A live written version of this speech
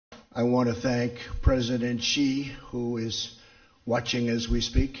I want to thank President Xi, who is watching as we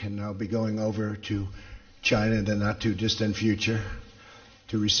speak, and I'll be going over to China in the not too distant future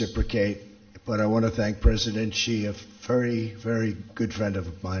to reciprocate. But I want to thank President Xi, a very, very good friend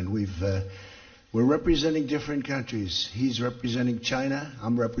of mine. We're representing different countries. He's representing China.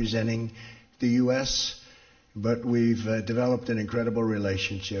 I'm representing the U.S., but we've developed an incredible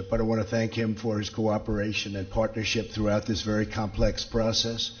relationship. But I want to thank him for his cooperation and partnership throughout this very complex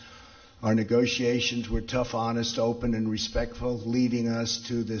process. Our negotiations were tough, honest, open, and respectful, leading us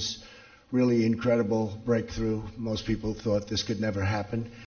to this really incredible breakthrough. Most people thought this could never happen.